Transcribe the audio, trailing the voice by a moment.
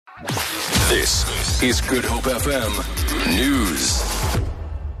This is Good Hope FM News.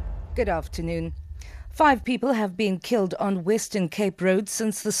 Good afternoon. 5 people have been killed on Western Cape Road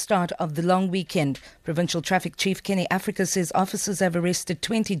since the start of the long weekend. Provincial Traffic Chief Kenny Africa says officers have arrested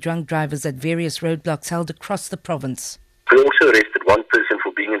 20 drunk drivers at various roadblocks held across the province. We also arrested one person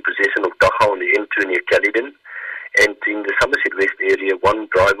for being in possession of dagga on the N2 near Caledon. And in the Somerset West area, one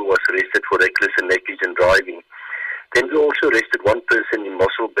driver was arrested for reckless and negligent driving. Then we also arrested one person in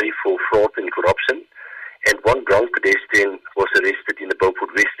Mossel Bay for fraud and corruption. And one drunk pedestrian was arrested in the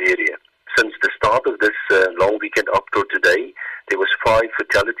Beaufort West area. Since the start of this long weekend up to today, there was 5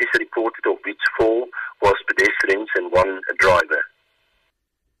 fatalities reported, of which 4 was pedestrians and 1 a driver.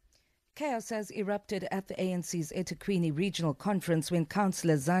 Chaos has erupted at the ANC's eThekwini Regional Conference when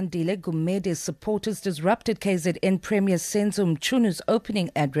Councillor Zandile Gumede's supporters disrupted KZN Premier Senzo Mchunu's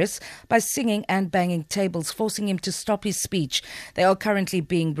opening address by singing and banging tables, forcing him to stop his speech. They are currently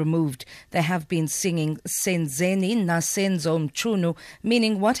being removed. They have been singing Senzeni na Senzo Mchunu,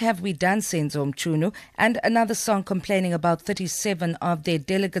 meaning what have we done Senzo Mchunu, and another song complaining about 37 of their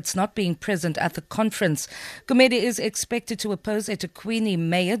delegates not being present at the conference. Gumede is expected to oppose eThekwini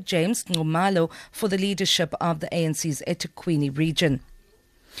Mayor James Ngumalo for the leadership of the ANC's eThekwini region.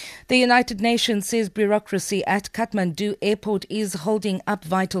 The United Nations says bureaucracy at Kathmandu Airport is holding up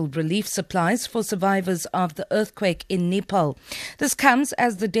vital relief supplies for survivors of the earthquake in Nepal. This comes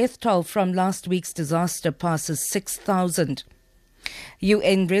as the death toll from last week's disaster passes 6,000.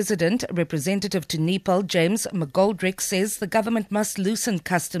 UN resident representative to Nepal, James McGoldrick, says the government must loosen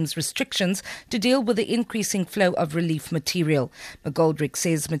customs restrictions to deal with the increasing flow of relief material. McGoldrick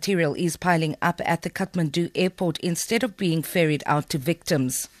says material is piling up at the Kathmandu airport instead of being ferried out to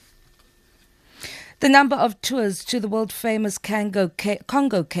victims. The number of tours to the world-famous Congo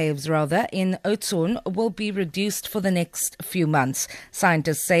caves in Oudtshoorn will be reduced for the next few months.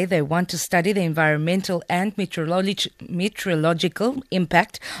 Scientists say they want to study the environmental and meteorological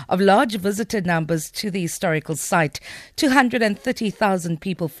impact of large visitor numbers to the historical site. 230,000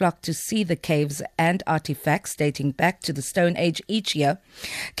 people flock to see the caves and artifacts dating back to the Stone Age each year.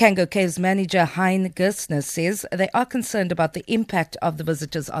 Congo Caves manager Hein Gersner says they are concerned about the impact of the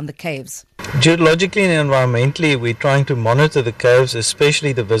visitors on the caves. Geologically and environmentally, we're trying to monitor the caves,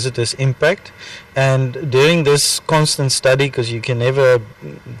 especially the visitors' impact. And during this constant study, because you can never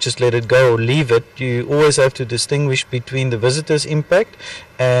just let it go or leave it, you always have to distinguish between the visitors' impact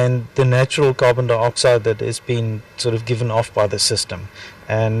and the natural carbon dioxide that has been sort of given off by the system.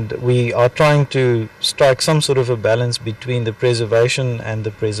 And we are trying to strike some sort of a balance between the preservation and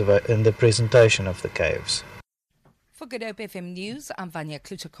the presentation of the caves. For Good Hope FM News, I'm Vanya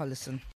Kluter-Collison.